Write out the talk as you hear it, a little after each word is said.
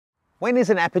When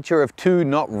is an aperture of 2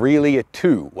 not really a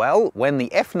 2? Well, when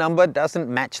the f number doesn't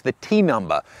match the t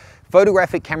number.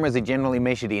 Photographic cameras are generally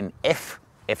measured in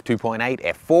f2.8,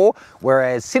 f4,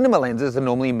 whereas cinema lenses are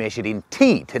normally measured in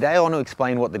t. Today I want to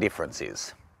explain what the difference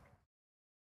is.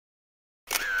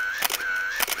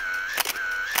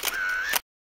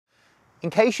 In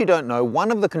case you don't know,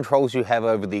 one of the controls you have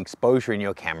over the exposure in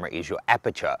your camera is your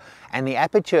aperture. And the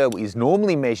aperture is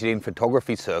normally measured in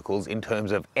photography circles in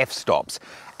terms of f-stops.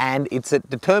 And it's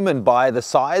determined by the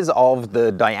size of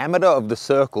the diameter of the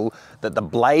circle that the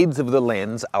blades of the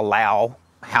lens allow,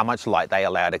 how much light they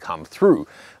allow to come through.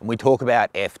 And we talk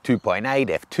about f2.8,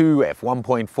 f2,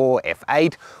 f1.4,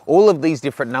 f8, all of these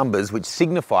different numbers which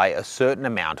signify a certain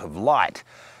amount of light.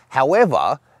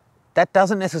 However, that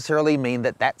doesn't necessarily mean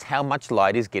that that's how much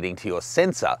light is getting to your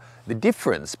sensor. The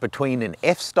difference between an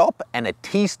f-stop and a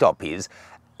t-stop is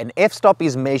an f-stop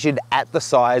is measured at the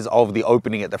size of the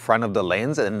opening at the front of the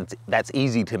lens, and that's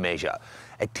easy to measure.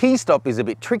 A t-stop is a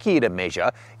bit trickier to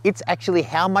measure. It's actually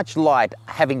how much light,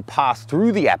 having passed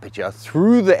through the aperture,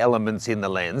 through the elements in the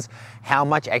lens, how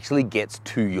much actually gets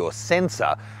to your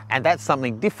sensor. And that's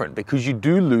something different because you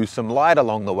do lose some light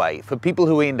along the way. For people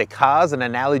who are into cars, an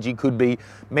analogy could be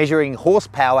measuring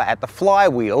horsepower at the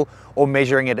flywheel or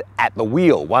measuring it at the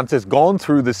wheel. Once it's gone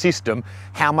through the system,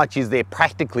 how much is there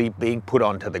practically being put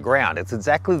onto the ground? It's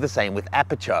exactly the same with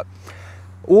aperture.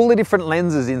 All the different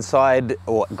lenses inside,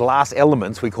 or glass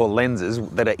elements we call lenses,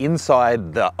 that are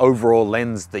inside the overall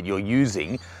lens that you're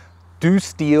using do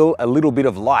steal a little bit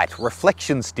of light.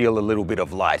 Reflections steal a little bit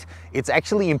of light. It's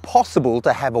actually impossible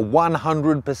to have a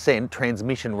 100%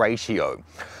 transmission ratio.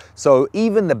 So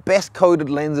even the best coated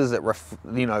lenses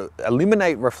that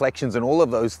eliminate reflections and all of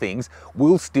those things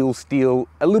will still steal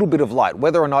a little bit of light.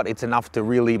 Whether or not it's enough to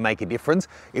really make a difference,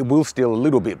 it will steal a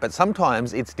little bit, but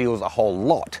sometimes it steals a whole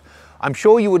lot. I'm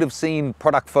sure you would have seen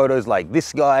product photos like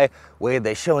this guy where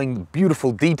they're showing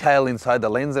beautiful detail inside the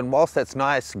lens, and whilst that's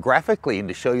nice graphically and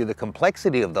to show you the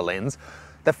complexity of the lens,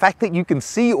 the fact that you can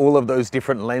see all of those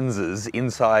different lenses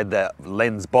inside the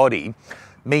lens body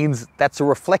means that's a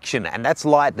reflection, and that's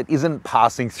light that isn't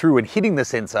passing through and hitting the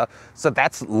sensor, so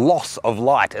that's loss of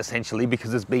light essentially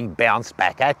because it's being bounced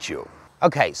back at you.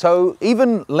 Okay, so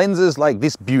even lenses like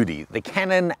this beauty, the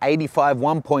Canon 85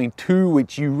 1.2,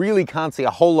 which you really can't see a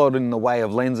whole lot in the way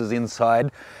of lenses inside,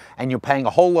 and you're paying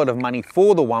a whole lot of money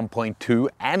for the 1.2,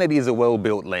 and it is a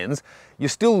well-built lens, you're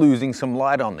still losing some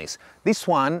light on this. This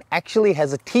one actually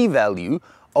has a t-value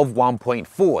of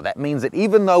 1.4. That means that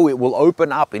even though it will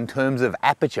open up in terms of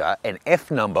aperture an f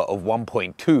number of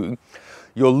 1.2,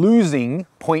 you're losing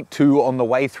 0.2 on the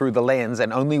way through the lens,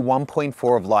 and only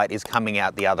 1.4 of light is coming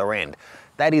out the other end.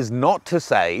 That is not to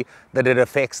say that it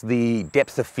affects the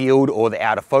depth of field or the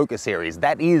out of focus areas.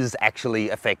 That is actually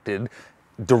affected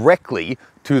directly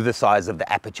to the size of the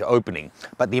aperture opening.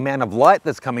 But the amount of light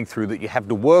that's coming through that you have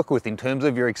to work with in terms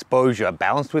of your exposure,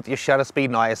 balanced with your shutter speed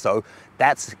and ISO,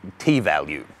 that's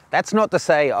t-value. That's not to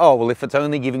say, oh, well, if it's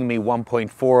only giving me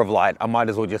 1.4 of light, I might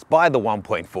as well just buy the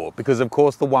 1.4, because of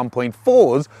course the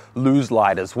 1.4s lose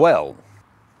light as well.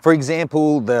 For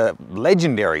example, the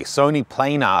legendary Sony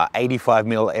Planar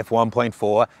 85mm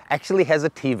f1.4 actually has a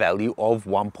t-value of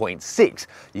 1.6.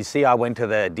 You see, I went to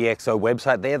the DxO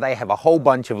website there. They have a whole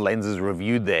bunch of lenses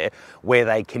reviewed there where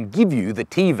they can give you the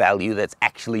t-value that's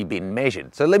actually been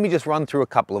measured. So let me just run through a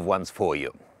couple of ones for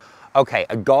you. Okay,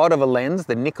 a god of a lens,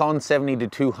 the Nikon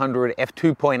 70-200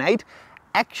 f2.8,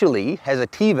 actually has a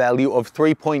t-value of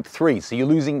 3.3, so you're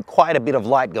losing quite a bit of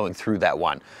light going through that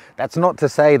one. That's not to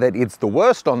say that it's the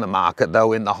worst on the market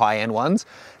though in the high-end ones.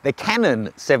 The Canon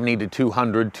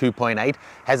 70-200 2.8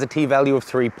 has a t-value of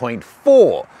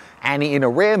 3.4, and in a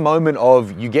rare moment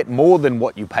of you get more than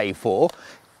what you pay for,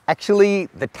 actually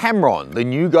the Tamron, the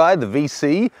new guy, the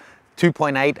VC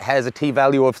 2.8, has a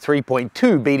t-value of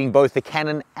 3.2, beating both the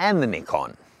Canon and the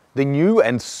Nikon. The new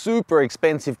and super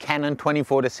expensive Canon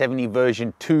 24-70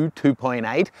 version 2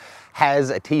 2.8 has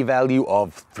a t-value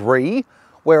of 3,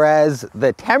 whereas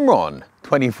the Tamron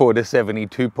 24-70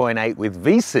 2.8 with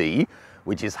VC,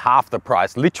 which is half the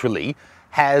price literally,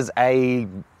 has a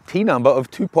T number of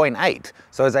 2.8.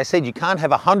 So as I said, you can't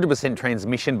have 100%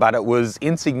 transmission, but it was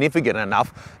insignificant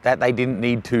enough that they didn't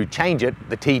need to change it,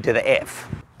 the T to the F.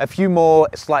 A few more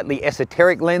slightly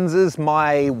esoteric lenses.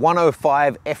 My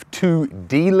 105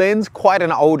 f2D lens, quite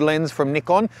an old lens from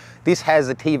Nikon. This has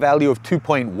a t-value of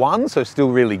 2.1, so still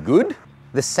really good.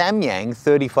 The Samyang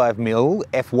 35mm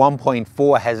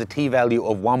f1.4 has a t-value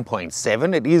of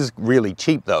 1.7. It is really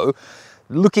cheap though.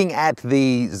 Looking at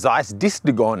the Zeiss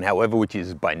Distagon, however, which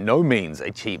is by no means a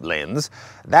cheap lens,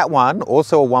 that one,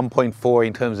 also a 1.4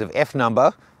 in terms of f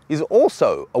number, is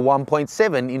also a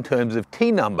 1.7 in terms of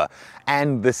T number.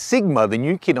 And the Sigma, the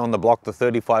new kid on the block, the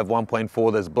 35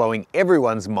 1.4 that's blowing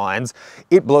everyone's minds,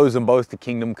 it blows them both to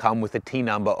kingdom come with a T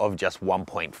number of just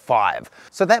 1.5.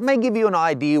 So that may give you an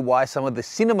idea why some of the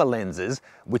cinema lenses,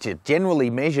 which are generally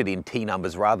measured in T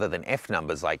numbers rather than F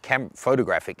numbers like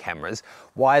photographic cameras,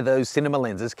 why those cinema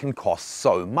lenses can cost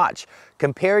so much.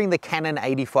 Comparing the Canon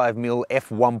 85mm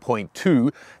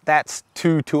f1.2, that's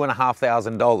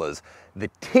 $2,500. The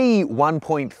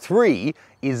T1.3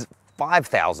 is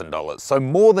 $5,000, so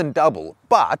more than double,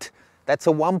 but that's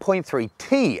a 1.3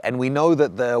 T, and we know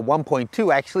that the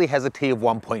 1.2 actually has a T of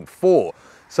 1.4.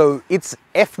 So its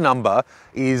F number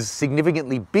is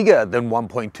significantly bigger than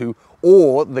 1.2,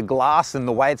 or the glass and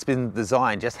the way it's been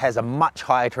designed just has a much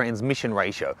higher transmission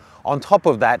ratio. On top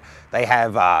of that, they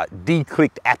have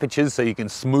declicked apertures, so you can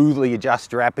smoothly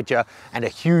adjust your aperture, and a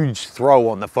huge throw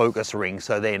on the focus ring,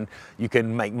 so then you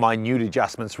can make minute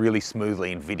adjustments really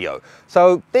smoothly in video.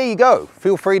 So there you go.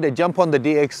 Feel free to jump on the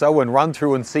DxO and run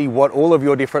through and see what all of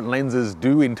your different lenses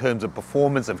do in terms of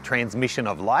performance of transmission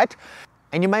of light.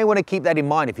 And you may want to keep that in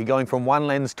mind if you're going from one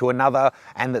lens to another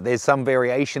and that there's some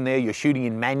variation there, you're shooting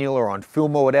in manual or on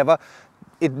film or whatever.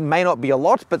 It may not be a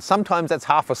lot, but sometimes that's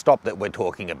half a stop that we're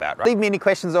talking about, right? Leave me any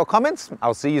questions or comments.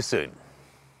 I'll see you soon.